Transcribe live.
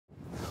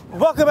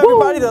Welcome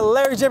everybody to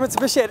Larry Jay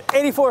Mitsubishi at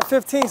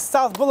 8415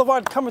 South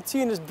Boulevard, coming to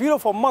you in this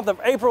beautiful month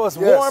of April. It's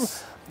warm.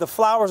 The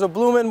flowers are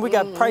blooming. We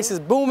got prices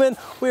booming.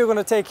 We are going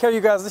to take care of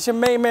you guys. This is your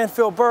main man,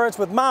 Phil Burridge,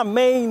 with my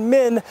main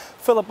men,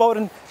 Philip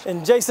Oden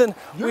and Jason.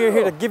 We are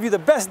here to give you the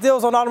best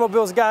deals on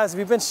automobiles, guys. If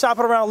you've been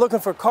shopping around looking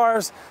for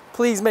cars,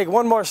 please make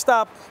one more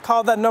stop.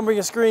 Call that number on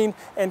your screen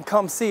and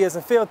come see us.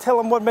 And Phil, tell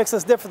them what makes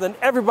us different than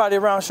everybody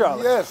around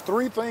Charlotte. Yes,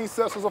 three things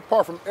sets us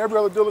apart from every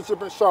other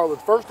dealership in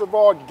Charlotte. First of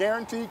all,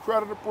 guaranteed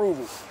credit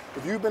approval.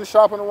 If you've been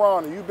shopping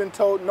around and you've been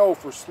told no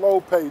for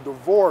slow pay,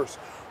 divorce,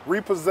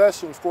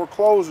 repossessions,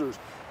 foreclosures,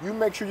 you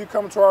make sure you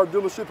come to our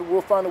dealership and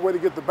we'll find a way to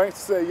get the banks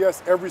to say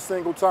yes every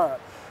single time.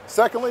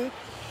 Secondly,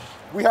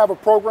 we have a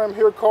program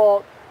here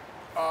called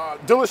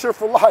Dealership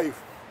for Life,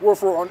 where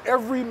for on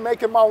every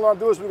make and model in our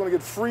dealership, we're going to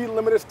get free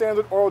limited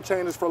standard oil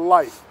changes for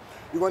life.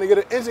 You're going to get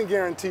an engine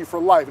guarantee for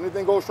life.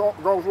 Anything goes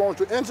wrong with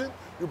your engine,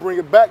 you bring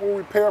it back, we'll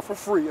repair for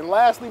free. And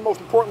lastly, most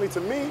importantly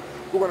to me,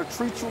 we're going to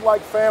treat you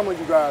like family,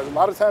 you guys. A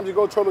lot of times you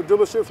go to other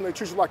dealerships and they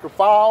treat you like a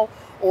file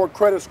or a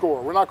credit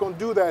score. We're not going to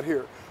do that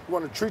here. We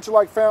want to treat you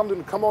like family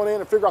and come on in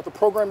and figure out the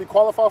program you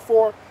qualify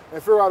for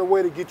and figure out a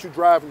way to get you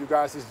driving, you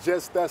guys. It's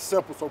just that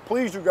simple. So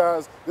please, you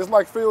guys, just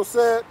like Phil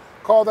said,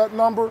 call that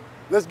number.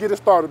 Let's get it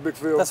started, Big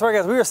Phil. That's right,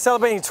 guys. We are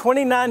celebrating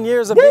 29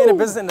 years of being in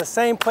business in the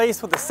same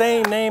place with the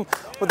same name,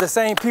 with the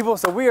same people.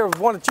 So we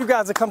wanted you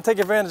guys to come take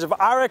advantage of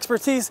our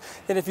expertise.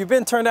 And if you've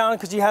been turned down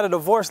because you had a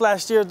divorce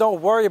last year,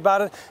 don't worry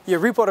about it. You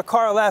repoed a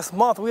car last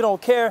month. We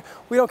don't care.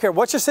 We don't care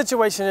what your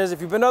situation is.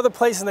 If you've been to other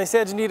places and they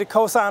said you need a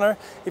cosigner,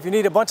 if you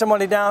need a bunch of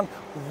money down,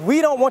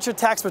 we don't want your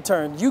tax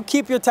return. You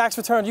keep your tax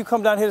return. You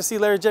come down here to see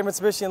Larry Jay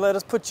Mitsubishi and let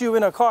us put you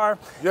in a car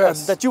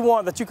that you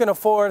want, that you can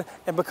afford,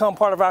 and become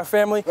part of our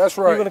family. That's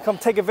right. You're going to come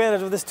take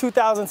advantage of this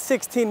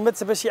 2016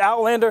 Mitsubishi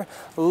Outlander.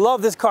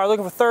 Love this car.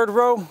 Looking for third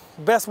row,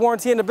 best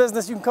warranty in the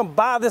business. You can come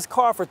buy this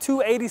car for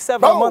 $287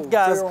 a month,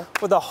 guys. Phil.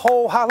 For the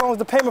whole, how long is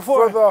the payment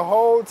for? For the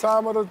whole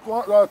time of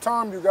the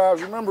term, you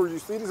guys. Remember, you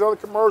see these other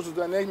commercials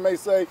and they may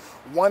say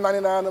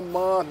 $199 a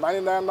month,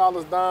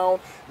 $99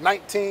 down,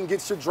 19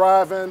 gets you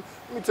driving.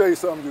 Let me tell you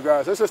something, you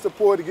guys. That's just a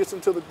ploy to get you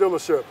into the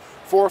dealership.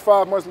 4 or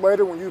 5 months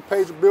later, when you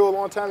paid your bill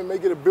on time, you may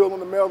get a bill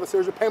in the mail that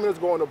says your payment is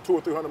going up $200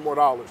 or $300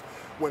 more.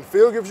 When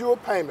Phil gives you a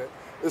payment,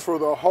 it's for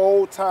the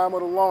whole time of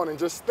the loan. And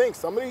just think,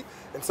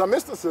 in some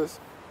instances,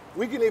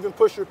 we can even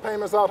push your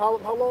payments out.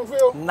 How long,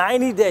 Phil?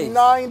 90 days.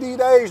 90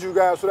 days, you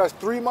guys. So that's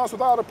 3 months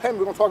without a payment.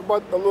 We're going to talk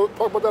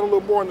about that a little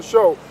more in the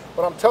show.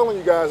 But I'm telling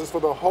you guys, it's for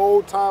the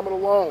whole time of the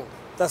loan.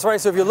 That's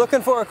right. So if you're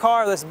looking for a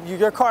car,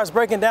 your car is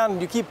breaking down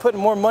and you keep putting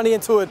more money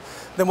into it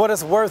than what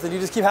it's worth, and you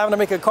just keep having to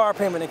make a car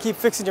payment and keep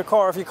fixing your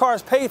car. If your car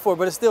is paid for,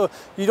 but it's still,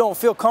 you don't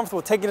feel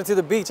comfortable taking it to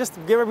the beach, just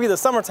give it be the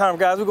summertime,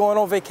 guys. We're going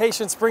on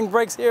vacation, spring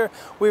breaks here.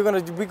 We're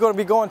going to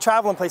be going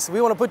traveling places.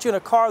 We want to put you in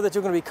a car that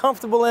you're going to be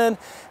comfortable in,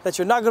 that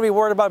you're not going to be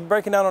worried about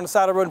breaking down on the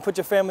side of the road and put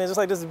your family in. Just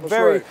like this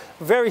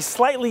very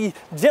slightly,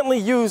 gently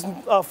used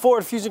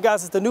Ford Fusion,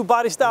 guys. It's the new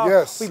body style.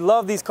 Yes. We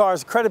love these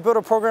cars. Credit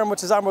Builder program,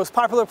 which is our most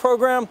popular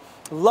program,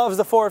 loves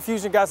the Ford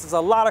Fusion, guys. It's a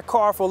lot of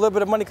car for a little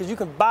bit of money because you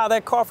can buy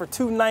that car for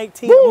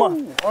 $219 a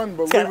month.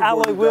 Unbelievable. It's got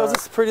alloy wheels.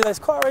 It's a pretty nice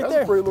car right there.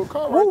 That's a pretty little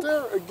car right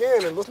there.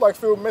 Again, and just like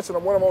Phil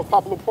mentioned, one of the most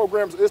popular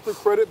programs is the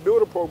Credit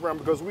Builder program,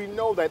 because we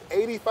know that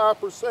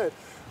 85%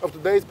 of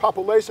today's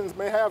populations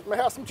may have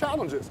some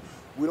challenges.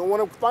 We don't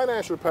want to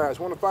finance your past.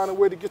 We want to find a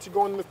way to get you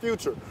going in the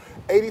future.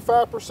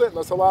 85%,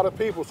 that's a lot of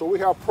people. So we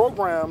have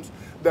programs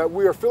that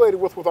we are affiliated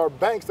with our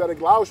banks that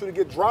allows you to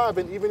get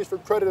driving even if your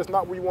credit is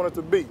not where you want it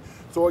to be.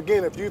 So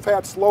again, if you've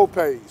had slow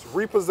pays,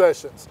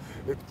 repossessions,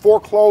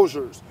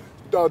 foreclosures,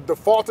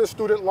 defaulted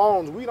student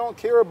loans, we don't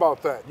care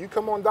about that. You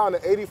come on down to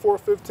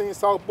 8415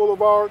 South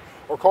Boulevard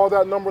or call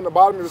that number on the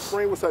bottom of the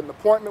screen. We'll set an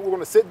appointment. We're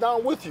going to sit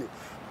down with you.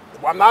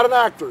 I'm not an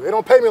actor. They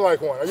don't pay me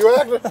like one. Are you an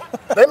actor?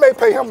 They may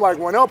pay him like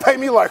one. They don't pay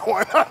me like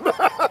one.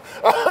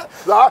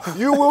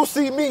 You will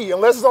see me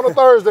unless it's on a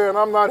Thursday and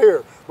I'm not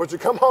here. But you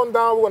come on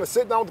down, we're going to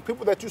sit down with the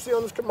people that you see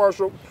on this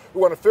commercial.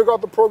 We're going to figure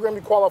out the program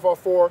you qualify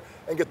for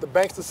and get the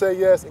banks to say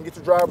yes and get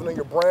you driving in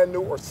your brand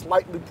new or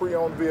slightly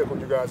pre-owned vehicle,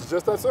 you guys. It's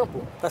just that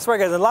simple. That's right,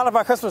 guys. And a lot of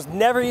our customers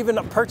never even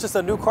purchased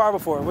a new car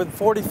before. With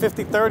 40,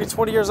 50, 30,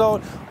 20 years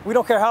old, we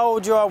don't care how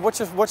old you are, what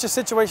your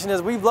situation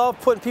is. We love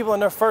putting people in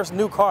their first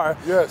new car.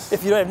 Yes.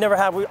 If you have never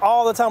had,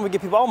 all the time we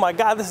get people, oh my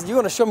God, you're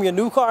going to show me a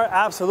new car?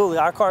 Absolutely.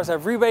 Our cars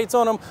have rebates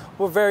on them.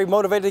 We're very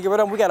motivated to get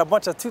rid of them. We got a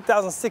bunch of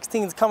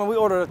 2016s coming. We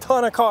ordered a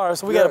ton of cars,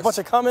 so we got a bunch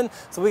of coming.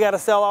 So we got to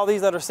sell all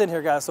these that are sitting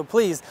here, guys. So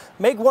please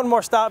make one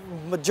more stop.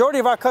 Majority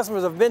of our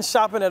customers have been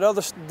shopping at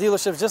other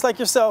dealerships just like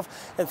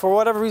yourself, and for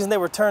whatever reason they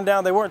were turned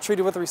down. They weren't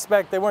treated with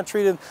respect. They weren't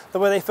treated the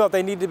way they felt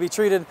they needed to be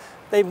treated.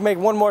 They make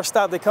one more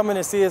stop, they come in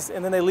and see us,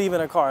 and then they leave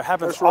in a car. It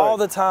happens all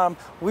the time.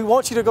 We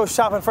want you to go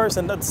shopping first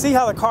and see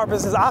how the car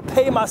business is. I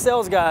pay my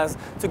sales guys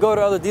to go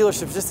to other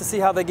dealerships just to see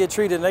how they get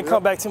treated, and they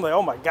come back to me like,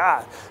 oh my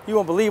God, you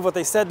won't believe what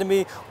they said to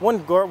me.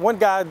 One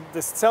guy,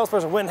 the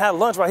salesperson, went and had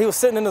lunch while he was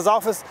sitting in his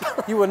office.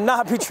 You will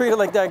not be treated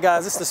like that,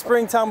 guys. It's the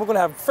springtime. We're going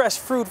to have fresh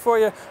fruit for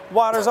you,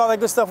 waters, all that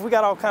good stuff. We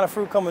got all kind of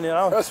fruit coming in.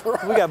 That's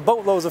right. We got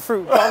boatloads of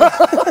fruit.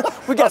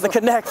 We got the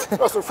Connect.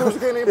 That's some fruits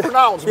you can't even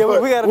pronounce. Yeah,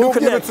 we got a new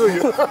Connect. Give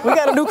it to you. We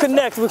got a new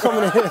Connect. We're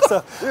coming in.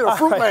 So, you're a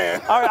fruit man.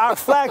 Our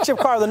flagship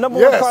car, the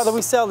number one car that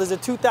we sell, is a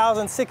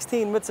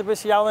 2016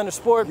 Mitsubishi Outlander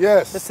Sport.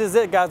 Yes. This is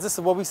it, guys. This is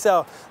what we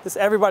sell. This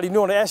everybody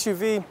new on the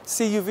SUV,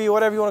 CUV,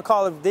 whatever you want to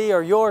call it. They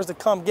are yours to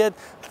come get.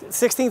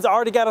 16's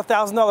already got a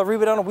 $1,000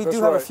 rebate on them. We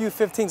do have a few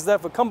 15s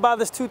left, but come buy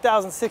this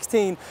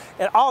 2016,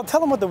 and I'll tell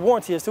them what the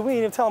warranty is. So we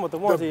didn't even tell them what the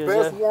warranty is. The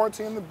best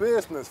warranty in the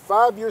business.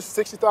 5 years,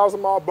 60,000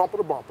 mile bumper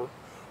to bumper.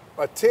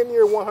 A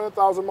 10-year,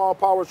 100,000 mile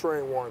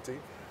powertrain warranty.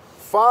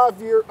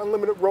 5-year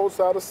unlimited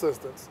roadside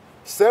assistance.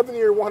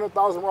 7-year,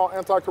 100,000 mile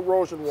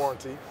anti-corrosion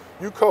warranty.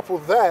 You couple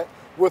that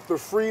with the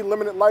free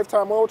limited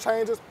lifetime oil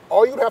changes.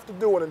 All you'd have to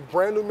do in a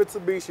brand new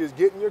Mitsubishi is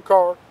get in your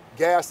car,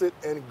 gas it,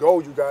 and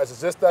go, you guys.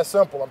 It's just that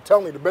simple. I'm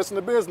telling you, the best in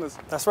the business.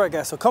 That's right,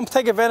 guys. So come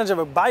take advantage of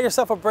it. Buy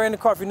yourself a brand new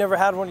car if you never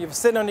had one. You're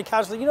sitting on your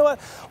couch like, you know what?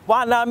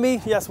 Why not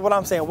me? Yes, what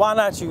I'm saying. Why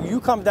not you? You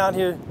come down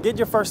here, get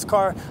your first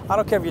car. I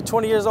don't care if you're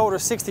 20 years old or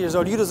 60 years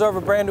old. You deserve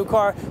a brand new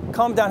car.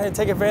 Come down here and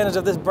take advantage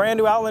of this brand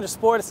new Outlander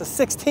Sport. It's a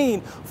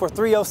 16 for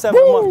 $307 a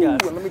month,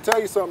 guys. And let me tell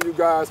you something, you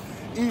guys.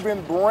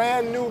 Even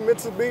brand new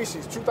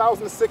Mitsubishis,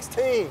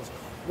 2016s,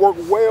 work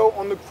well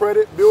on the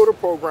credit builder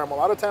program. A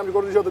lot of times you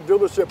go to these other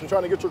dealerships and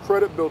trying to get your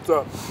credit built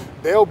up.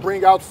 They'll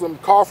bring out some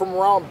car from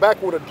around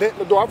back with a dent in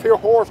the door. I've heard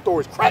horror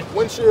stories, cracked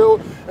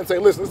windshield, and say,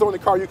 listen, this is the only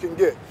car you can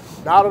get.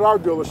 Now at our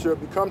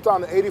dealership, you come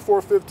down to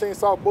 8415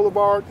 South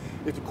Boulevard.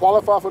 If you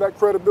qualify for that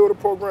credit builder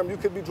program, you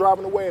could be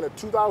driving away in a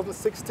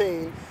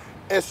 2016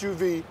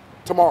 SUV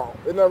tomorrow.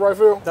 Isn't that right,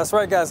 Phil? That's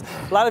right, guys.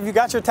 A lot of you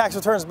got your tax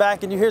returns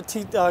back, and you hear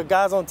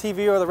guys on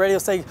TV or the radio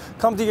say,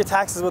 come do your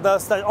taxes with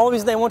us. The only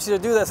reason they want you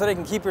to do that so they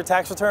can keep your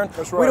tax return.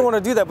 That's right. We don't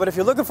want to do that, but if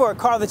you're looking for a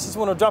car that you just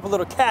want to drop a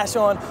little cash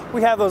on,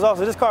 we have those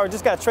also. This car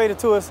just got traded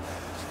to us.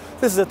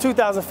 This is a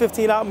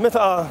 2015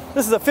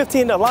 this is a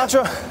 15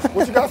 Elantra.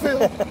 What you got,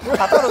 Phil? I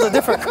thought it was a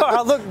different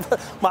car.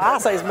 My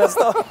eyesight's messed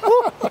up.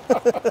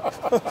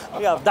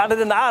 We got dotted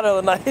in the eye the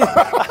other night.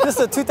 This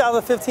is a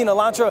 2015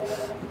 Elantra.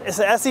 It's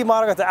an SE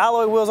model, got the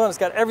alloy wheels on it. It's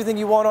got everything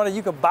you want on it.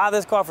 You can buy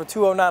this car for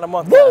 $209 a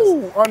month, guys.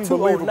 Woo!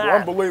 Unbelievable,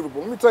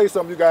 unbelievable. Let me tell you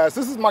something, you guys.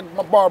 This is my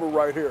barber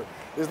right here.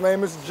 His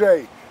name is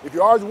Jay. If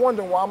you're always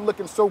wondering why I'm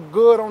looking so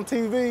good on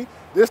TV,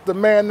 this the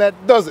man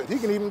that does it. He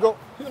can even go,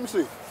 let me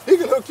see. He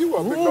can hook you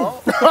up, big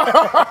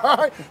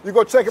dog. You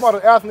go check him out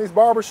at Anthony's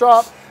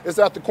Barbershop. It's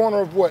at the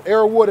corner of what,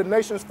 Airwood and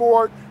Nations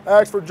Ford.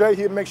 Ask for Jay,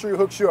 he'll make sure he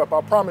hooks you up.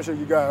 I promise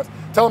you guys.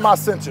 Tell him I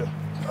sent you.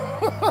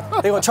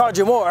 They're gonna charge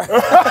you more.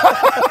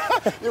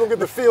 You're gonna get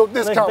the field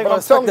discount. They're gonna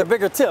expect a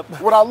bigger tip.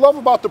 What I love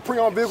about the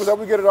pre-owned vehicles that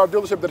we get at our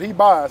dealership that he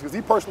buys, because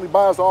he personally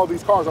buys all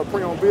these cars, our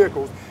pre-owned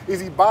vehicles, is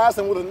he buys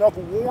them with enough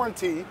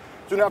warranty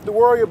so you don't have to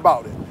worry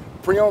about it.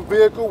 Pre-owned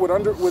vehicle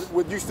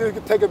with you still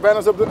can take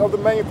advantage of the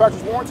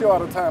manufacturer's warranty a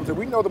lot of times. If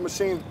we know the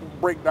machines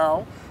break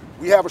down,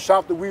 we have a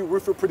shop that we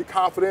feel pretty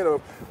confident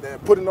of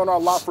putting on our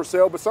lot for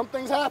sale, but some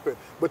things happen.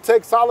 But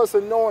take solace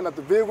in knowing that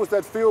the vehicles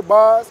that Phil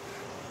buys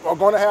are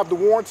going to have the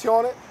warranty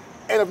on it,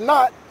 and if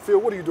not, Phil,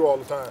 what do you do all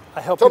the time?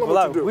 I help people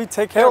out. We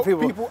take care of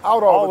people. Help people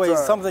out all the time.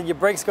 Always, something, your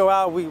brakes go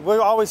out.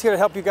 We're always here to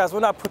help you guys.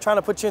 We're not trying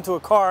to put you into a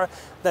car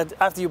that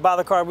after you buy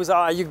the car, we say,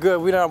 oh, you're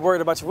good. We're not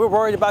worried about you. We're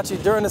worried about you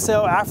during the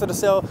sale, after the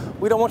sale.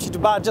 We don't want you to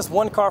buy just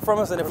one car from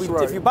us. And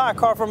if you buy a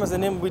car from us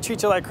and then we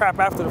treat you like crap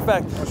after the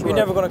fact, you're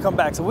never going to come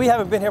back. So we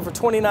haven't been here for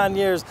 29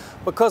 years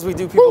because we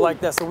do people like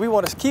that. So we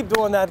want to keep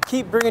doing that,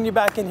 keep bringing you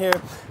back in here.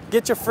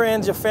 Get your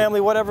friends, your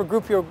family, whatever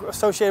group you're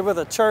associated with,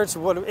 a church,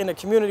 in a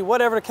community,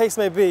 whatever the case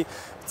may be,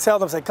 tell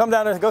them, say, come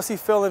down there, go see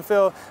Phil and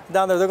Phil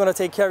down there. They're going to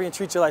take care of you and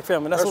treat you like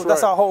family.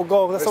 That's our whole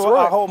goal. That's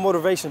our whole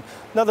motivation.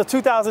 Another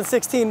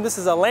 2016, this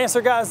is a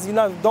Lancer, guys. You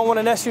don't want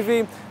an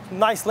SUV.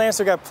 Nice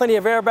Lancer, got plenty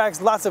of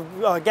airbags, lots of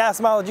gas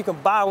mileage. You can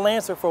buy a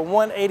Lancer for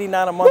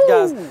 $189 a month,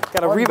 guys.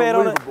 Got a rebate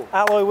on it,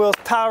 alloy wheels,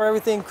 power,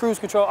 everything, cruise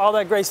control, all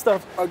that great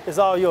stuff is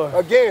all yours.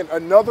 Again,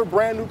 another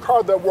brand new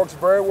car that works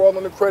very well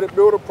in the credit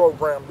builder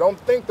program. Don't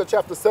think that you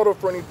have to settle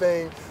for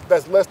anything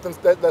that's less than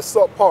that's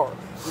subpar.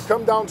 You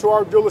come down to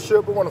our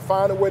dealership, we're going to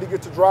find a way to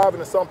get you driving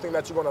to something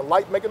that you're going to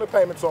like making the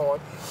payments on,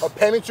 a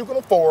payment you can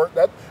afford.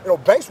 That,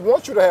 banks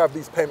want you to have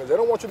these payments. They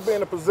don't want you to be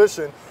in a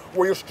position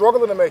where you're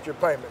struggling to make your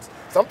payments.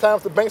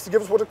 Sometimes the banks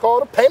give us what they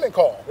call a payment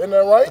call. Isn't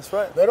that right? That's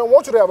right. They don't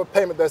want you to have a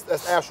payment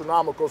that's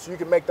astronomical, so you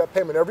can make that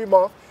payment every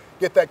month,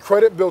 get that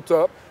credit built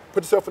up,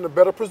 put yourself in a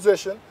better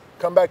position,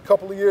 come back a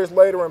couple of years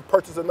later and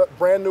purchase a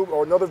brand new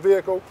or another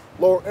vehicle,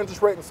 lower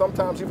interest rate, and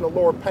sometimes even a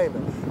lower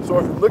payment. So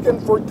if you're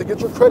looking to get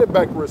your credit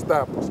back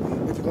reestablished,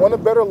 if you want a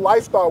better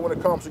lifestyle when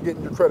it comes to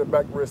getting your credit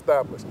back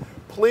reestablished,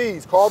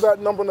 please call that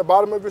number on the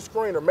bottom of your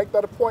screen or make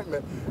that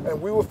appointment, and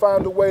we will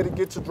find a way to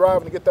get you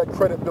driving and get that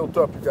credit built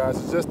up, you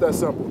guys. It's just that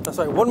simple. That's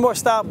right. One more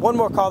stop, one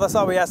more call. That's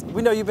all we ask.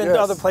 We know you've been to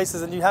other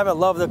places and you haven't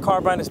loved the car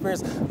buying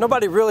experience.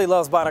 Nobody really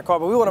loves buying a car,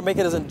 but we want to make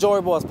it as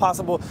enjoyable as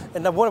possible.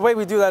 And the one way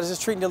we do that is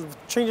just treating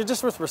you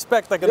just with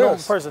respect like a normal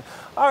person.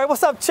 All right,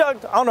 what's up, Chuck?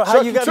 I don't know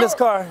how you got in this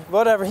car.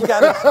 Whatever, he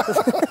got it.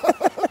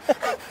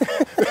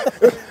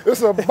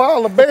 That's a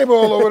bottle of baby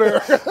oil over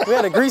there. We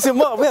had to grease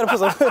him up. We had to put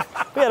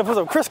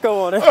some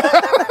Crisco on it.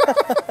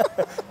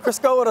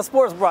 Crisco with a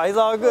sports bra. He's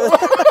all good.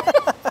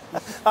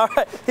 All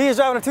right, he is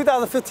driving a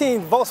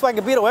 2015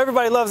 Volkswagen Beetle.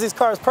 Everybody loves these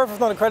cars. Perfect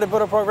on the credit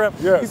builder program.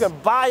 Yes. You can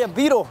buy a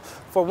Beetle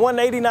for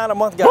 $189 a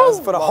month, guys,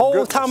 for the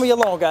whole time of your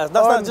loan, guys.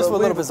 That's not just for a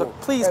little bit. So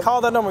please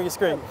call that number on your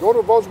screen. Go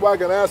to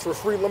Volkswagen and ask for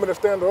free limited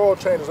standard oil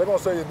changes. They're going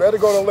to say you better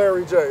go to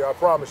Larry J. I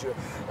promise you.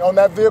 And on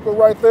that vehicle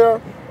right there,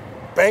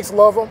 banks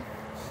love them.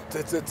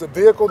 It's a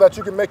vehicle that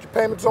you can make your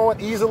payments on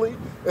easily.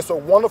 It's a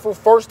wonderful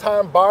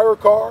first-time buyer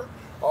car.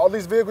 All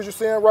these vehicles you're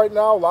seeing right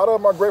now, a lot of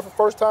them are great for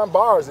first-time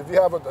buyers. If you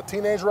have a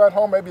teenager at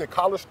home, maybe a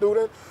college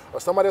student, or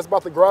somebody that's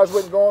about to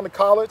graduate and go on to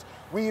college,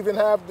 we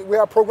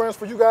have programs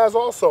for you guys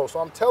also. So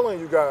I'm telling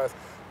you guys,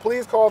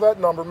 please call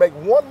that number. Make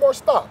one more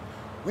stop.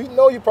 We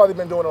know you've probably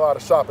been doing a lot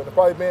of shopping. You've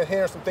probably been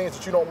hearing some things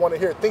that you don't want to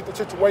hear. Think the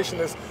situation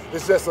is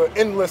just an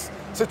endless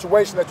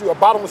situation, a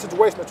bottomless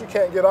situation that you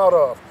can't get out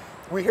of.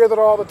 We hear that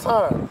all the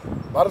time.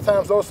 A lot of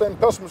times those same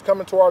customers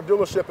come into our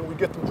dealership and we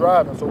get them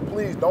driving. So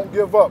please don't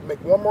give up.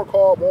 Make one more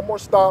call, one more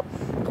stop.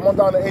 Come on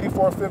down to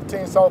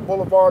 8415 South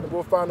Boulevard and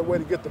we'll find a way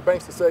to get the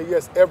banks to say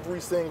yes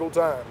every single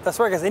time. That's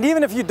right, guys. And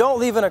even if you don't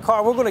leave in a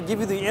car, we're going to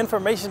give you the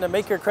information to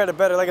make your credit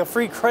better, like a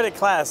free credit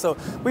class. So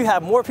we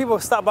have more people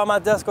stop by my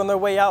desk on their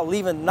way out,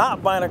 leaving,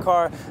 not buying a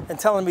car, and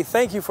telling me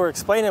thank you for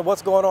explaining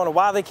what's going on and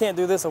why they can't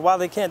do this and why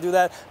they can't do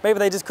that. Maybe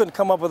they just couldn't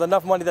come up with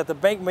enough money that the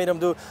bank made them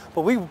do.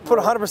 But we put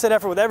 100%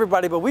 effort with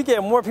everybody, but we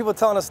get more people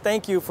telling us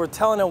thank you for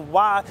telling them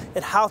why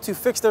and how to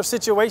fix their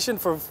situation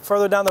for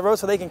further down the road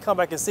so they can come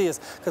back and see us.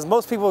 Because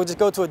most people just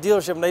go to a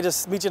dealership and they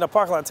just meet you in a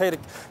parking lot and tell you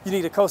you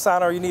need a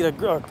cosigner or you need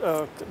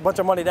a bunch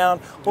of money down.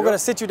 We're going to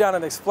sit you down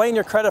and explain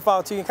your credit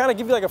file to you and kind of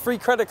give you like a free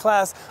credit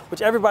class,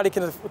 which everybody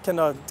can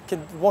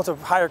want a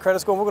higher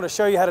credit score. We're going to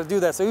show you how to do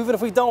that. So even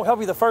if we don't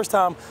help you the first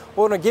time,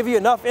 we're going to give you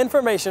enough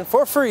information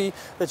for free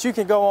that you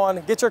can go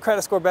on, get your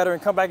credit score better,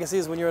 and come back and see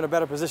us when you're in a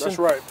better position. That's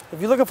right. If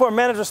you're looking for a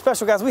manager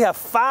special, guys, we have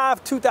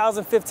 5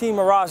 2015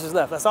 Mirages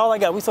left. That's all I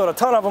got. We sold a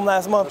ton of them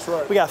last month. That's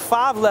right. We got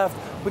 5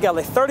 left. We got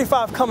like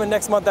 35 coming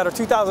next month that are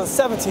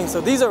 2017. So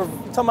these are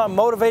talking about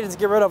motivated to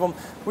get rid of them.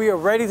 We are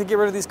ready to get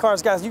rid of these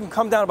cars, guys. You can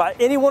come down and buy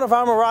any one of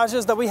our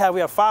Mirages that we have. We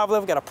have 5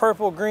 left. We got a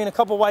purple, green, a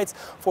couple whites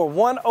for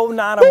 $109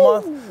 a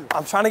month.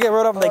 I'm trying to get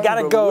rid of them. They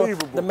gotta go.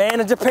 The man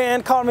in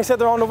Japan called me, said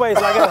they're on the way.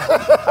 So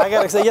I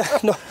gotta say, yeah,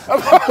 no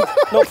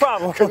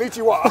problem.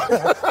 Konnichiwa.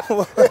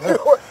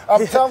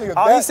 I'm telling you.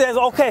 All he says,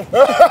 okay.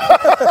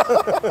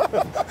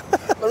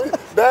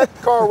 That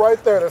car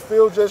right there that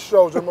Phil just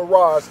showed you,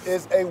 Mirage,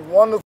 is a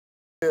wonderful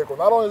vehicle.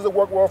 Not only does it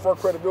work well for our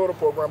credit builder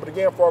program, but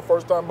again for our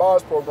first time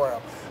buyers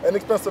program.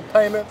 Inexpensive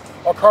payment,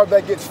 a car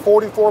that gets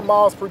 44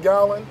 miles per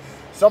gallon,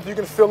 something you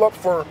can fill up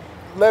for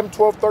 $11,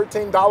 $12,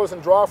 $13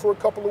 and drive for a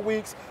couple of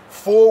weeks,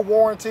 full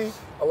warranty.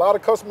 A lot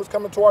of customers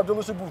come into our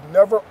dealership who've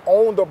never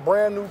owned a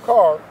brand new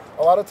car.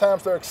 A lot of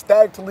times they're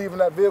ecstatic to leave in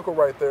that vehicle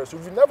right there. So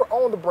if you've never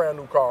owned a brand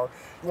new car,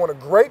 you want a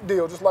great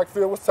deal, just like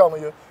Phil was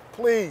telling you,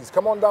 please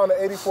come on down to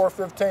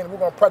 8415. We're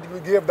going to practically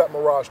give that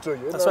Mirage to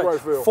you. Isn't that right,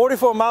 Phil?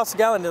 44 miles per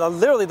gallon.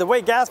 Literally, the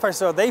way gas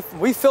prices are,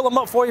 we fill them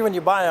up for you when you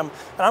buy them.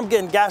 And I'm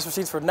getting gas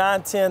receipts for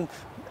 9, 10,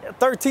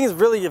 13 is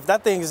really, if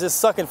that thing is just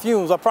sucking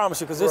fumes, I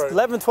promise you, because this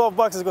 11, 12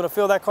 bucks is going to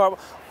fill that car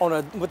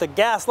with a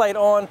gas light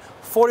on,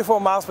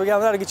 44 miles per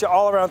gallon. That'll get you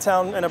all around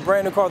town in a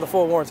brand new car with a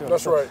full warranty.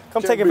 That's right.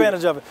 Come take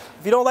advantage of it.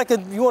 If you don't like it,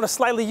 you want a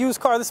slightly used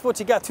car, this is what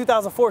you got.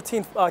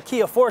 2014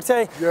 Kia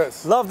Forte.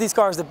 Yes. Love these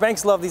cars. The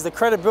banks love these. The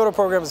credit builder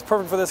program is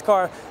perfect for this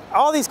car.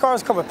 All these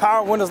cars come with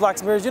power windows,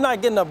 locks, mirrors. You're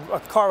not getting a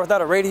car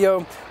without a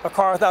radio, a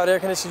car without air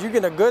conditioning. You're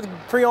getting a good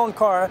pre-owned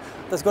car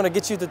that's going to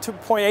get you to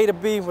point A to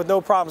B with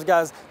no problems,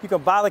 guys. You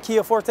can buy the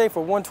Kia Forte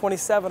for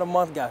 $127 a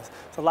month, guys.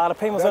 It's a lot of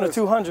payments under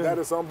 $200. That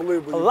is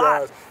unbelievable, you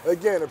guys.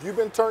 Again, if you've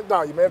been turned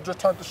down, you may have just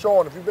turned the show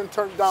on. If you've been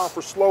turned down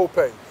for slow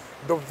pay,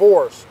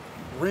 divorce,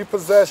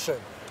 repossession,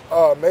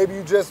 maybe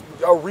you just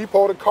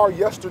repoed a car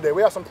yesterday.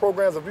 We have some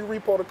programs. If you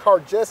repoed a car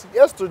just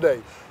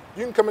yesterday,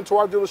 you can come into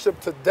our dealership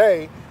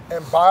today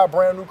and buy a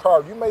brand new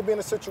car. You may be in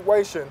a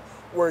situation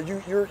where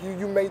you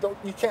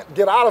can't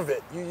get out of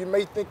it. You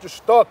may think you're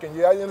stuck and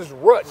you're in this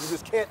rut. You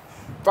just can't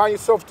find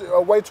yourself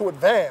a way to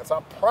advance. I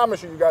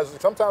promise you guys,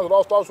 sometimes it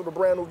all starts with a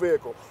brand new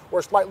vehicle or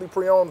a slightly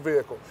pre-owned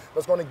vehicle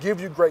that's going to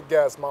give you great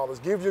gas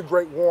mileage, give you a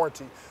great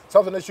warranty,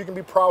 something that you can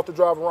be proud to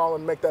drive around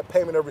and make that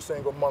payment every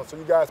single month. So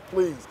you guys,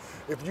 please,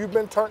 if you've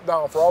been turned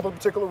down for all the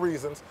particular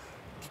reasons,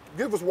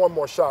 give us one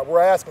more shot.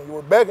 We're asking you,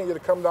 we're begging you to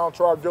come down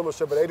to our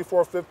dealership at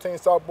 8415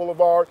 South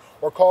Boulevard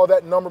or call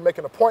that number, make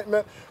an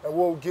appointment, and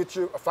we'll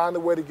find a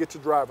way to get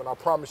you driving. I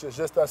promise you, it's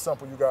just that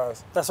simple, you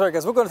guys. That's right,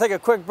 guys. We're going to take a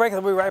quick break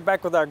and we'll be right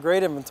back with our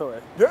great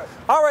inventory. Yeah.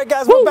 All right,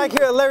 guys, we're back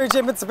here at Larry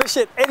Jay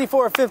Mitsubishi at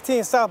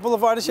 8415 South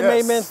Boulevard. This is your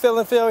main man, Phil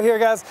and Phil here,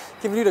 guys,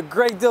 giving you the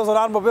great deals on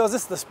automobiles.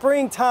 This is the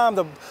springtime.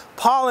 The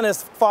pollen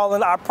is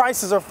falling. Our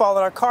prices are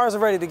falling. Our cars are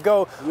ready to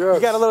go. Yes. You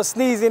got a little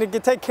sneeze in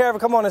it. Take care of it.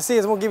 Come on and see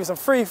us. We'll give you some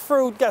free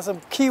fruit. Got some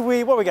kiwi.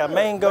 What we got?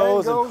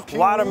 Mangoes and kiwi,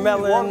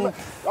 watermelon.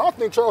 I don't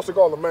think Charles took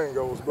all the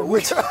mangoes, but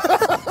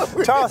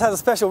Charles has a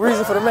special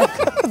reason for the mango.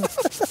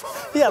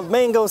 He has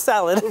mango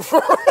salad.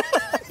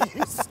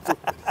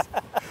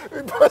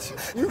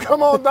 You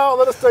come on down,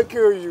 let us take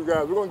care of you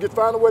guys. We're going to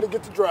find a way to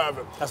get to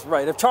driving. That's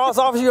right. If Charles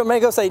offers you a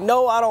mango, say,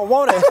 no, I don't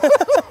want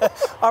it.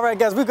 All right,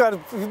 guys, we've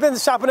been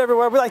shopping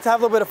everywhere. We like to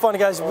have a little bit of fun,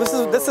 guys.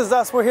 This is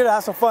us. We're here to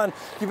have some fun.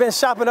 You've been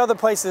shopping other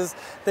places.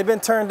 They've been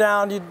turned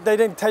down. They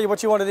didn't tell you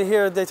what you wanted to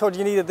hear. They told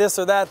you needed this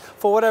or that.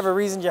 For whatever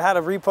reason, you had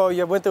a repo,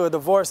 you went through a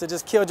divorce, it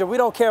just killed you. We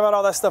don't care about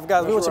all that stuff,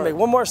 guys. We want you to make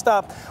one more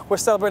stop. We're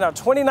celebrating our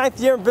 29th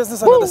year in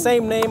business under the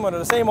same name, under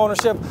the same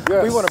ownership.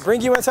 Yes. We want to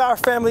bring you into our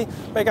family,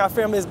 make our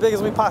family as big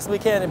as we possibly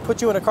can, and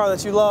put you in a car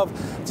that you love,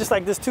 just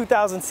like this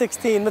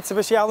 2016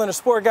 Mitsubishi Outlander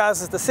Sport,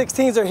 guys. As the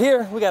 16s are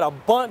here, we got a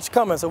bunch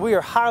coming, so we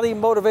are highly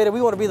motivated.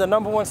 We want to be the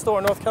 #1 store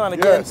in North Carolina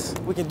again. Yes.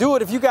 We can do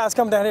it if you guys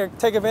come down here and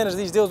take advantage of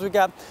these deals we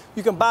got.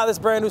 You can buy this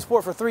brand new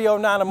Sport for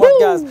 $309 a month,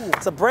 guys.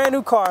 It's a brand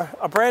new car,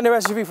 a brand new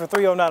SUV for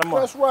 $309 a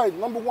month. That's right.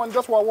 #1,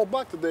 that's why I wore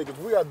black today,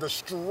 because we are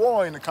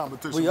destroying the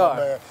competition, We are.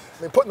 man.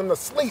 They're putting them to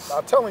sleep.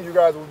 I'm telling you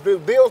guys,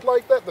 with deals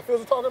like that, the Phil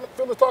is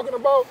talking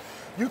about,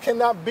 you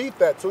cannot beat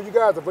that. So you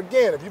guys,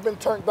 if you've been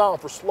turned down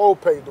for slow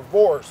pay,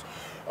 divorce,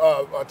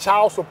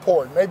 child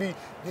support, maybe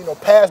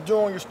past due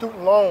on your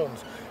student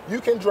loans, you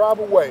can drive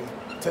away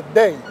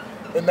today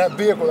in that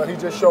vehicle that he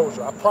just showed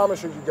you. I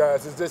promise you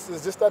guys,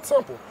 it's just that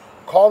simple.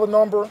 Call the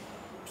number,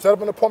 set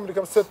up an appointment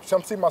to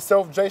come see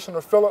myself, Jason,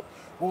 or Philip.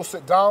 We'll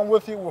sit down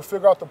with you. We'll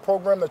figure out the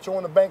program that you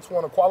and the banks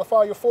want to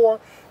qualify you for,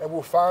 and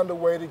we'll find a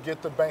way to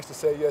get the banks to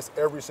say yes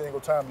every single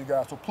time, you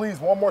guys. So please,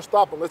 one more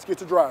stop and let's get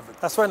to driving.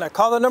 That's right. Now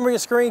call the number on your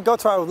screen. Go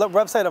to our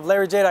website of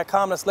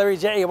LarryJ.com. That's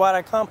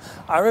LarryJay.com.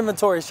 Our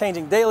inventory is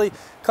changing daily.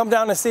 Come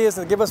down and see us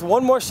and give us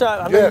one more shot.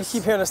 I know you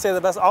keep hearing us say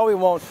that. That's all we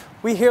want.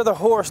 We hear the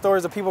horror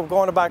stories of people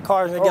going to buy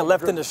cars and they get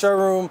left in the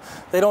showroom.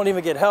 They don't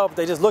even get help.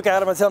 They just look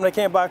at them and tell them they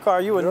can't buy a car.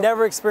 You would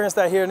never experience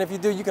that here. And if you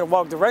do, you can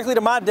walk directly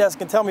to my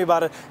desk and tell me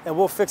about it, and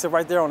we'll fix it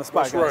right there on the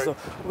spot, That's guys. right.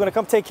 So we're gonna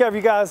come take care of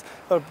you guys.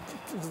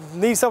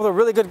 Need something with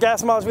really good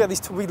gas mileage.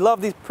 We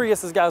love these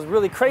Priuses, guys.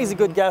 Really crazy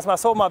good gas mileage.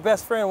 I sold my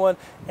best friend one,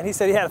 and he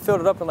said he hadn't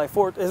filled it up in it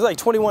was like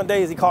 21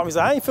 days. He called me and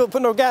said, I ain't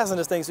putting no gas in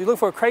this thing. So you look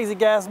for a crazy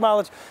gas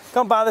mileage,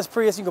 come buy this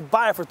Prius. You can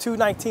buy it for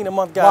 $219 a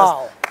month,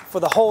 guys. For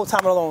the whole time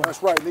of the loan.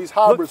 That's right. These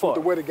hybrids, with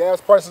the way the gas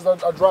prices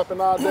are dropping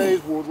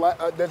nowadays,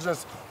 they're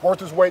just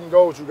worth its weight in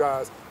gold, you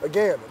guys.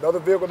 Again, another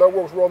vehicle that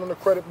works well in the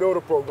credit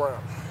builder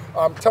program.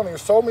 I'm telling you,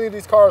 so many of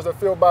these cars that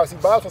Phil buys, he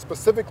buys them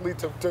specifically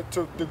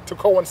to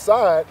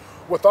coincide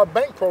with our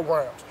bank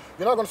programs.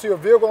 You're not going to see a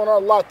vehicle on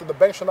our lot that the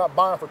banks are not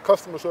buying for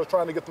customers who are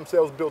trying to get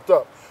themselves built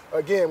up.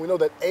 Again, we know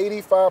that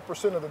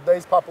 85% of the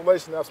day's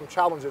population have some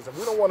challenges, and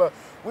we don't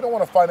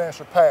want a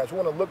financial pass. We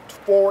want to look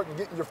forward and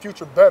getting your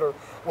future better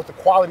with a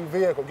quality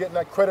vehicle, getting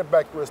that credit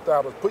back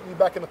reestablished, putting you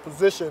back in a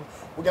position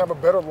we can have a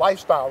better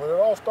lifestyle. And it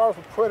all starts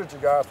with credit, you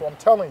guys. So I'm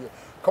telling you,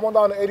 come on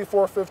down to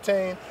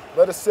 8415.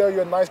 Let us sell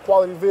you a nice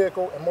quality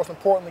vehicle, and most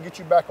importantly, get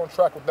you back on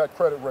track with that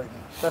credit rating.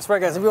 That's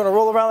right, guys. If you want to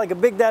roll around like a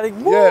big daddy,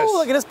 woo,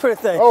 look at this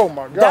pretty thing. Oh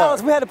my God.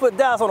 Dallas, we had to put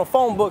Dallas on a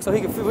phone book so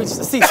he could reach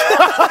the seat.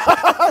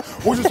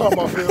 What you talking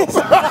about, Phil?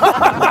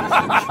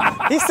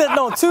 He's sitting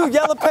on 2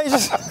 yellow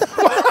pages.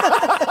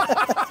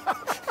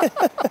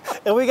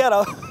 And we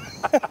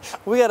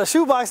got a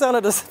shoebox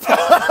under this.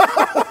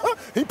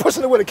 He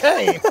pushing it with a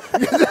cane.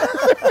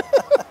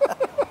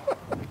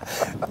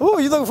 Ooh,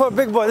 you looking for a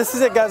big boy. This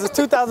is it, guys. It's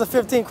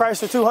 2015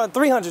 Chrysler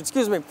 300,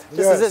 excuse me.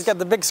 This is it. It's got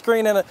the big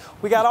screen in it.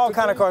 We got all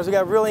kind of cars. We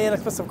got really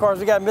inexpensive cars.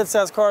 We got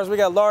mid-size cars. We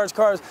got large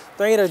cars.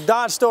 There ain't a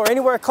Dodge store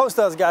anywhere close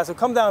to us, guys. So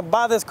come down and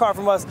buy this car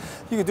from us.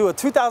 You can do a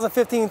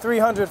 2015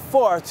 300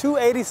 for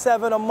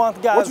 $287 a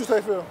month, guys. What you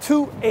say, Phil?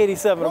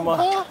 $287 a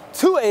month. Huh?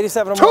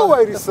 $287 a month.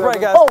 $287. That's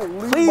right, guys.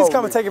 Please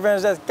come and take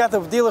advantage of that. Got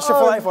the dealership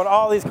for life on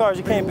all these cars.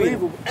 You can't beat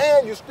it.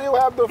 And you still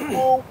have the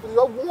full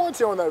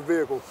warranty on that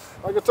vehicle.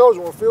 Like I told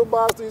you, when Phil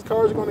buys these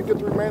cars, you're going to get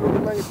the remainder of the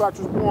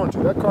manufacturer's warranty.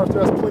 That car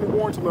still has plenty of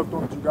warranty left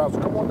on it, you guys.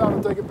 So come on down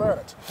and take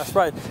advantage. That's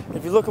right.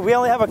 If you look, we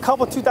only have a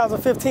couple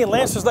 2015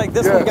 Lancers like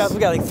this one, guys. We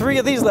got like 3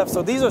 of these left.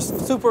 So these are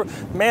super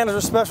manager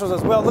specials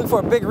as well. Look for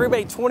a big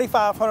rebate,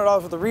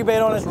 $2,500 with a rebate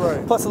on it. That's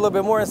right. Plus a little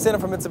bit more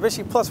incentive from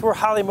Mitsubishi. Plus we're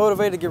highly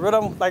motivated to get rid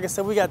of them. Like I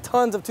said, we got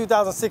tons of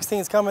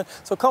 2016s coming.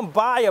 So come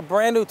buy a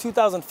brand new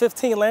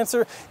 2015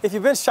 Lancer. If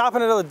you've been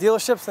shopping at other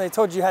dealerships and they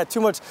told you had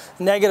too much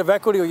negative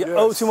equity or you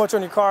owe too much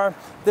on your car,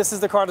 this is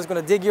the car that's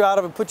going to dig you out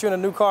of and put you in a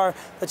new car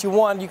that you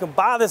want. You can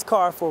buy this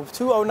car for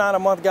 $209 a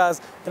month,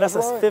 guys, and that's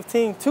a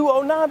 15,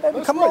 $209, baby.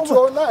 That's Come right, on.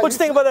 $209. What you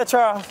think about that,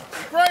 Charles?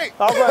 Great.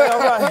 All right, all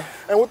right.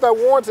 And with that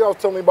warranty I was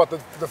telling you about, the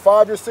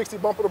 5-year 60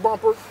 bumper to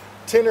bumper,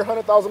 10 or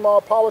 100,000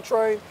 mile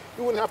powertrain,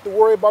 you wouldn't have to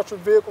worry about your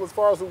vehicle as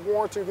far as the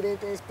warranty or get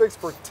anything fixed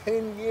for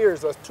 10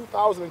 years. That's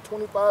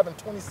 2025 and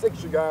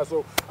 26, you guys.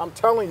 So I'm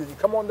telling you, you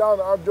come on down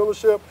to our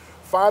dealership,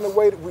 find a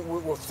way,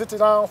 we'll sit you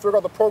down, figure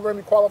out the program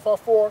you qualify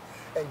for,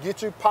 and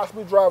get you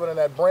possibly driving in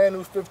that brand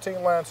new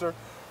 15 Lancer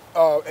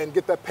and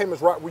get that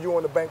payments right where you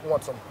and the bank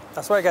wants them.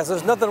 That's right, guys.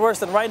 There's nothing worse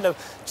than writing a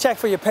check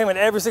for your payment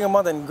every single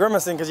month and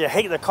grimacing because you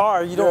hate the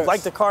car. You don't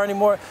like the car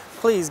anymore.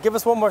 Please give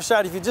us one more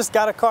shot. If you just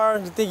got a car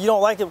and you think you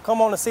don't like it,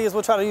 come on and see us.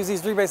 We'll try to use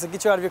these rebates to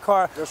get you out of your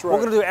car. That's right. We're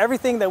going to do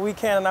everything that we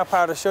can in our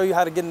power to show you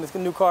how to get in this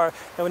new car.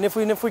 And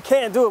if we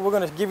can't do it, we're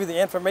going to give you the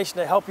information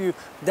to help you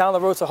down the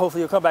road. So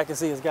hopefully you'll come back and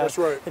see us, guys. That's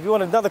right. If you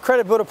want another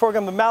credit builder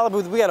program, the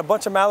Malibu, we got a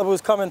bunch of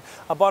Malibus coming.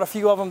 I bought a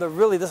few of them.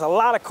 There's a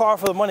lot of car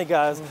for the money,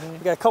 guys. We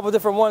got a couple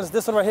different ones.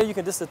 This one right here,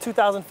 this is a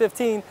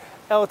 2015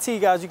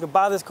 LT, guys. You can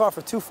buy this car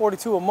for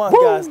 $242 a month,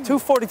 guys.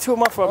 $242 a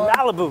month for a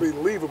Malibu.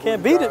 Unbelievable.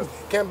 Can't beat it.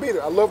 Can't beat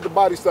it. I love the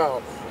body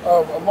style.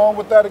 Along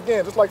with that,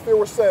 again, just like Phil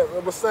was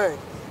saying,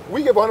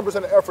 we give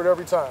 100% effort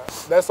every time.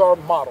 That's our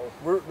model.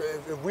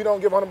 If we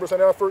don't give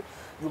 100% effort,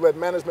 you let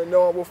management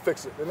know and we'll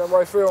fix it. Isn't that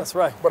right, Phil? That's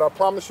right. But I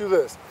promise you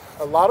this,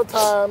 a lot of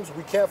times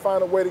we can't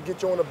find a way to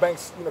get you on the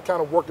banks,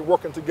 kind of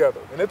working together.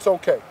 And it's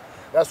okay.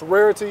 That's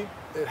rarity.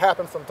 It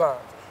happens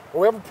sometimes. But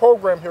we have a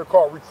program here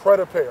called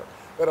Recredipair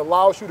that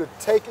allows you to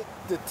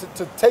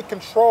take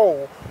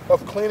control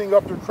of cleaning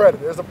up your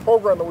credit. There's a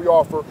program that we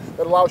offer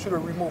that allows you to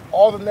remove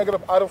all the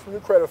negative items from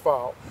your credit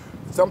file.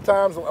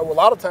 Sometimes, a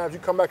lot of times, you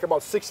come back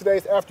about 60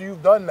 days after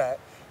you've done that,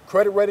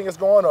 credit rating is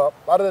going up,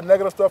 a lot of the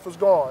negative stuff is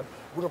gone.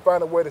 We can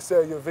find a way to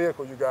sell your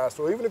vehicle, you guys.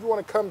 So even if you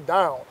want to come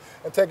down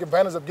and take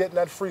advantage of getting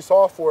that free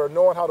software,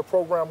 knowing how the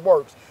program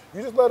works,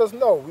 you just let us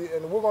know,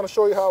 and we're going to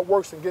show you how it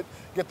works and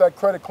get that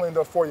credit cleaned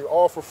up for you,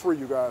 all for free,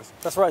 you guys.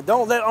 That's right.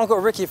 Don't let Uncle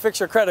Ricky fix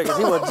your credit because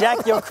he will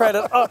jack your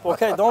credit up,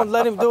 okay? Don't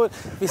let him do it.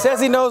 If he says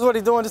he knows what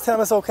he's doing, just tell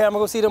him it's okay. I'm going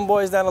to go see them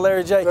boys down to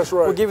Larry Jay. That's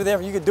right. We'll give you the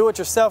information. You can do it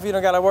yourself. You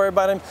don't got to worry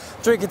about him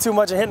drinking too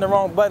much and hitting the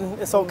wrong button.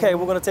 It's okay.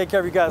 We're going to take care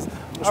of you guys.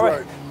 That's all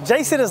right.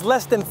 Jason is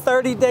less than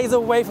 30 days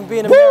away from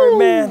being a Woo!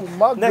 married man.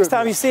 My Next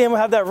time you see him,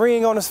 we'll have that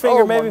ring on his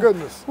finger, maybe. Oh, my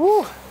goodness.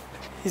 Woo.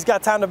 He's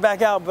got time to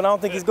back out, but I don't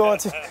think he's going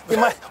to.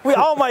 We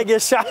all might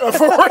get shot.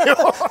 For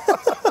real.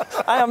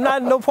 I am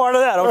not no part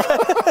of that, okay?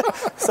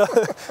 So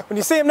when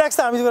you see him next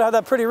time, he's gonna have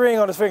that pretty ring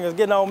on his finger,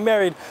 getting all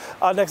married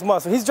next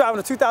month. So he's driving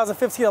a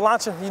 2015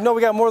 Elantra. You know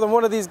we got more than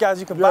one of these guys.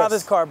 You can buy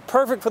this car.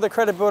 Perfect for the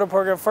credit builder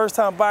program, first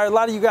time buyer. A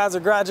lot of you guys are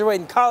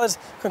graduating college.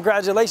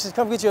 Congratulations.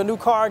 Come get you a new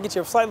car, get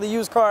you a slightly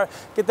used car,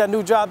 get that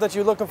new job that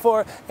you're looking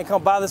for, and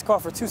come buy this car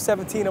for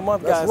 $217 a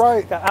month, guys. That's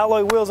right. Got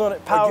alloy wheels on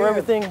it, power,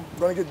 everything.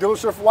 We're gonna get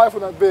dealership for life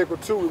on that vehicle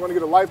too. We're gonna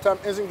get a lifetime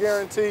engine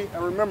guarantee,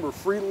 and remember,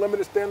 free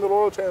limited standard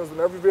oil changes on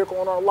every vehicle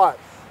on our lot.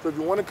 So if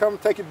you want to come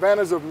take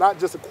advantage of not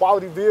just a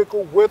quality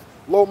vehicle with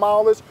low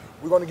mileage,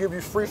 we're going to give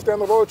you free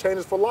standard oil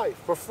changes for life,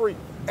 for free,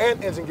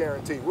 and engine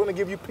guarantee. We're going to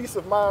give you peace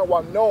of mind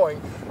while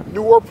knowing,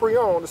 new or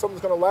pre-owned, that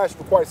something's going to last you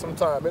for quite some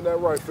time. Isn't that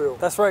right, Phil?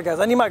 That's right, guys.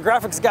 I need my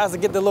graphics guys to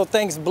get the little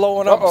things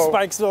blowing up,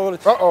 spikes. We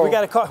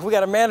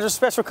got a manager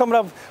special coming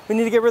up. We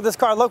need to get rid of this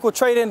car. Local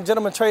trade-in,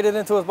 gentleman traded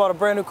into us, bought a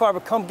brand new car,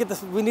 but come get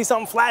this. We need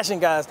something flashing,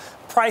 guys.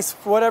 Price,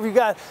 whatever you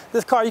got.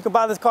 This car, you can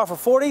buy this car for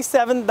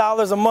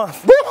 $47 a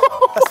month.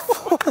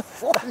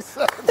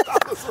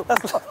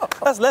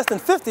 That's less than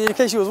 50 in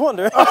case you was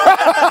wondering.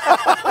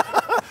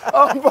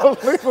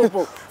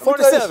 Unbelievable.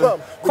 47.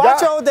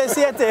 Cuatro de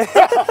siete.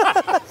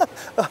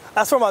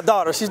 That's for my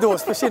daughter. She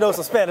knows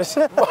some Spanish.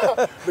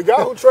 The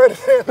guy who traded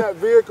in that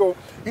vehicle,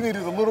 he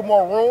needed a little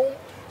more room,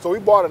 so he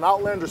bought an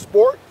Outlander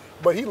Sport.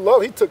 But he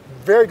took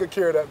very good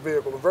care of that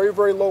vehicle. Very,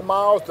 very low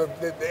miles.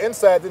 The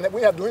inside, we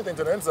didn't have to do anything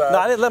to the inside. No,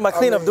 I didn't let my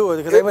cleanup do it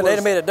because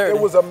they made it dirty.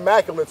 It was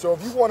immaculate. So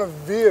if you want a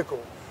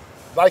vehicle,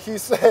 like he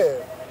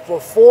said, for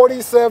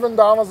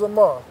 $47 a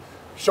month,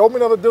 show me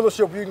another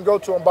dealership you can go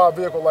to and buy a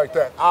vehicle like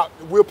that. I'll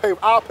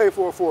pay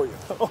for it for you.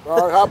 All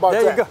right, how about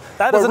there that? You go.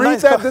 That but is a read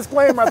nice that car.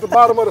 disclaimer at the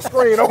bottom of the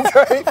screen,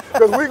 okay?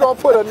 Because we're going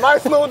to put a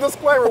nice little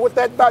disclaimer with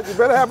that dot. You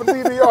better have a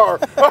DVR.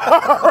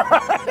 All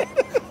right.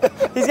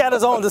 He's got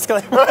his own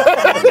disclaimer.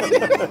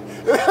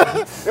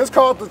 It's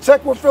called the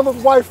check with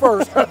Philip's wife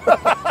first.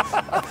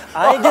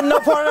 I ain't getting no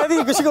part of that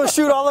either because she's going to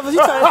shoot all of us.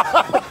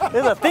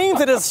 There's a theme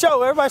to this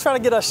show. Everybody's trying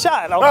to get a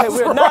shot, okay?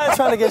 We're not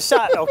trying to get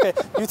shot, okay?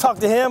 You talk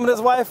to him and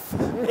his wife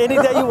any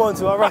day you want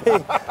to, all right?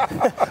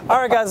 All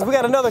right, guys, we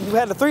had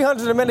the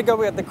 300 a minute ago.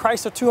 We got the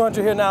Chrysler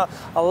 200 here now.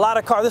 A lot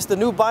of cars. This is the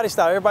new body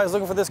style. Everybody's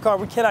looking for this car.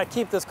 We cannot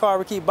keep this car.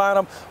 We keep buying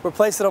them,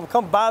 replacing them.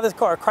 Come buy this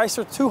car.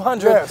 Chrysler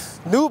 200,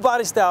 new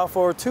body style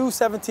for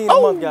 $217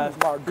 a month, guys.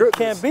 My goodness. You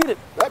can't beat it.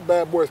 That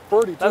bad boy's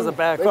pretty, too. That's a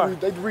bad car.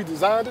 They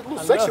redesigned it.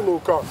 Sexy little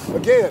car.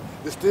 Again,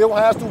 it still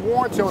has the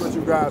warranty on it,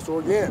 you guys. So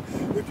again,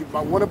 if you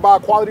want to buy a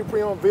quality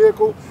pre-owned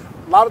vehicle,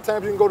 a lot of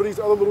times you can go to these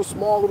other little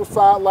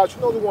side lots.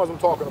 You know the ones I'm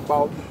talking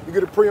about. You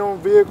get a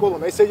pre-owned vehicle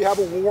and they say you have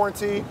a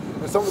warranty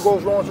and something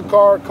goes wrong with your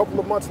car a couple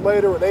of months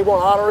later and they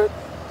won't honor it.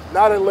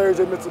 Not at Larry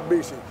Jay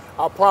Mitsubishi.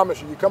 I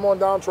promise you, you come on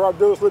down to our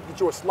dealership, get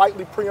you a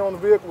slightly pre-owned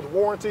vehicle with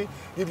warranty,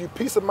 give you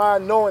peace of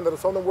mind knowing that if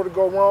something were to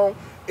go wrong,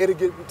 it'll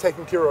get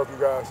taken care of, you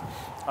guys.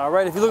 All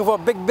right, if you're looking for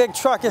a big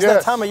truck, it's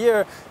that time of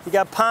year. You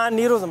got pine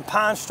needles and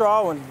pine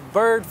straw and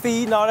bird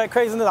feed and all that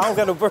craziness. I don't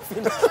got no bird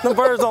feed. The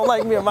birds don't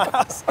like me in my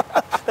house.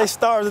 They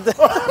starve to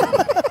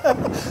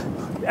death.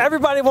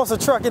 Everybody wants a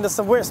truck in the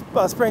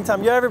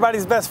springtime. You're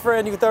everybody's best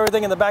friend. You can throw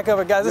everything in the back of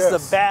it, guys. This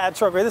is a bad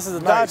truck, right? This is a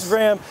Dodge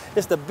Ram.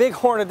 It's the big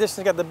Horn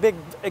edition. It's got the big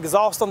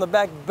exhaust on the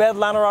back, bed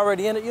liner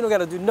already in it. You don't got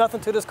to do nothing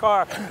to this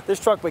car, this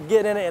truck, but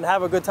get in it and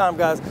have a good time,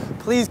 guys.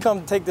 Please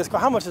come take this car.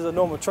 How much is a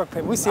normal truck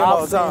payment? We see them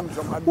all the time.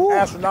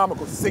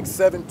 Astronomical,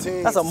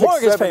 $617. That's a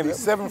mortgage payment.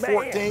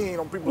 $714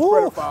 on people's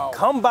credit file.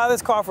 Come buy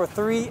this car for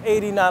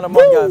 $389 a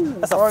month, guys.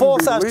 That's a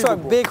full-size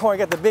truck, big Horn,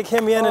 got the big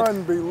Hemi in it.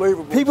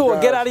 Unbelievable. People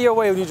will get out of your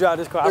way when you drive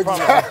this car. I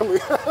promise.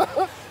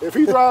 If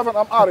he's driving,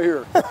 I'm out of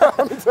here.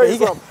 Let me tell you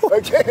something.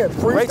 Again,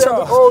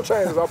 freestanding oil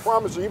changes, I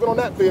promise you, even on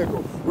that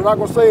vehicle. We're not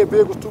going to say a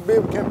vehicle's too big,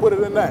 we can't put it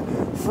in that.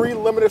 Free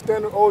limited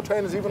standard oil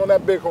changes, even on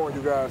that big Horn,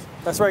 you guys.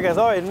 That's right, guys.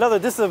 All right,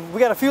 we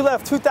got a few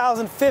left.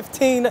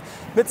 2015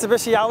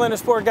 Mitsubishi Outlander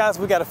Sport, guys.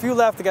 We got a few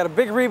left. They got a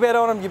big rebate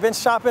on them. You've been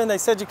shopping. They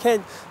said you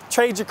can't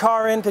trade your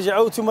car in because you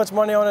owe too much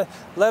money on it.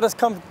 Let us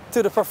come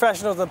to the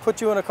professionals and put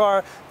you in a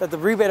car that the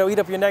rebate will eat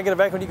up your negative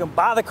equity. You can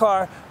buy the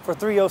car for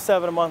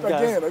 $307 a month,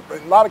 guys. Again,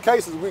 in a lot of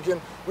cases, we can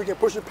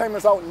push your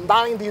payments out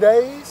 90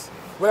 days.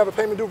 We have a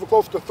payment due for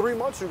close to 3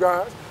 months, you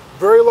guys.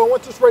 Very low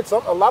interest rates. A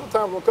lot of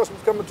times when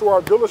customers come into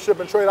our dealership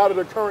and trade out of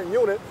their current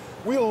unit,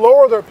 we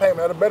lower their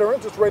payment at a better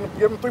interest rate and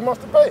give them 3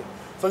 months to pay.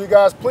 So you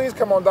guys, please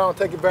come on down and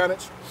take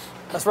advantage.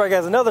 That's right,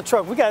 guys. Another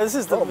truck. This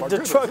is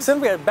the trucks,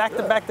 and we got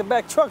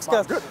back-to-back trucks,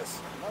 guys.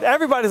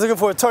 Everybody's looking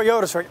for a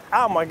Toyota truck.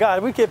 Oh my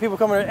God, we get people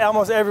coming in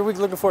almost every week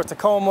looking for a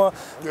Tacoma,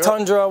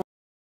 Tundra.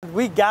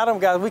 We got them,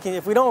 guys.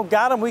 If we don't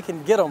got them, we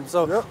can get them.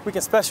 So we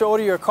can special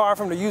order your car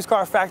from the used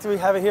car factory.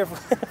 Have it here,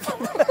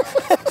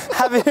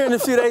 have it here in a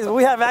few days. But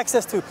we have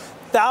access to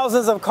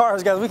thousands of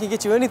cars, guys. We can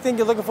get you anything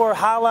you're looking for.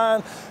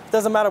 Highline,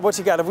 doesn't matter what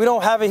you got. If we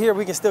don't have it here,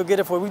 we can still get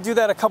it for you. We do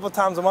that a couple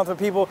times a month for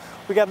people.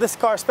 We got this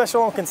car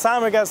special on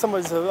consignment, guys.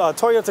 Somebody's a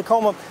Toyota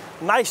Tacoma,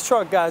 nice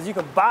truck, guys. You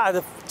can buy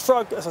the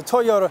truck. It's a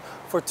Toyota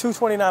for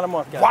 $229 a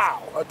month, guys.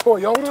 Wow, a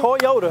Toyota?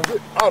 Toyota.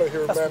 Get out of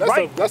here,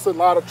 man. That's a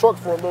lot of trucks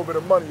for a little bit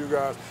of money, you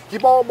guys.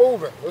 Keep on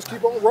moving. Let's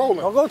keep on rolling.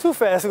 Don't go too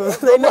fast.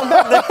 They know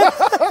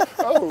that.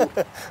 Oh,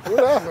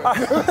 what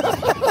happened?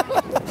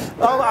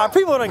 Our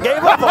people done gave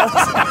up on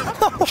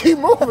us. Keep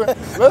moving.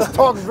 Let's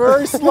talk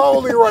very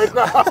slowly right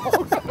now.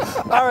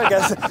 All right,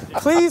 guys.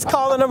 Please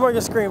call the number on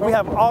your screen. We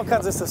have all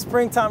kinds. It's the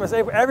springtime. It's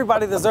April.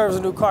 Everybody deserves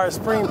a new car. It's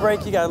spring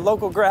break. You got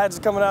local grads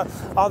coming out.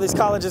 All these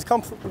colleges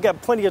come. We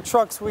got plenty of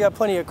trucks. We got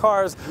plenty of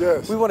cars.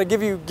 Yes. We want to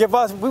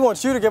we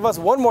want you to give us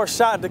one more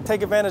shot to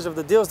take advantage of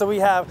the deals that we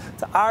have,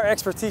 to our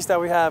expertise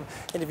that we have.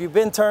 And if you've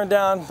been turned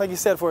down, like you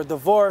said, for a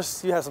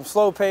divorce, you have some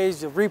slow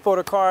pays, you repoed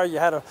a car,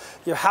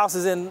 your house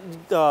is in,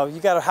 you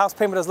got a house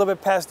payment that's a little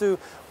bit past due.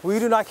 We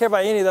do not care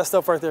about any of that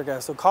stuff right there,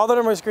 guys. So call the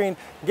number on the screen.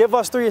 Give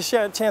us three a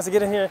chance to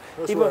get in here.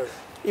 That's right.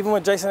 Even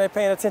when Jason ain't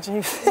paying attention,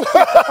 I'm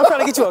trying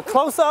to get you a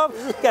close-up.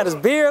 Got his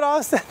beard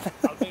all set.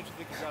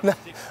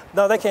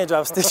 No, they can't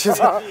drive stitches.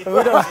 We ain't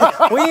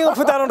gonna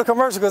put that on the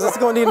commercial because it's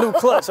gonna need a new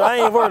clutch. So I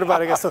ain't worried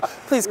about it, guys. So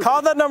please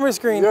call that number on the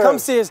screen. Come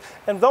see us.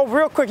 And though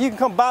real quick, you can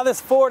come buy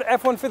this Ford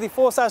F-150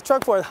 full-size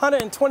truck for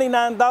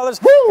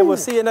 $129. And we'll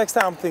see you next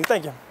time, please.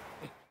 Thank you.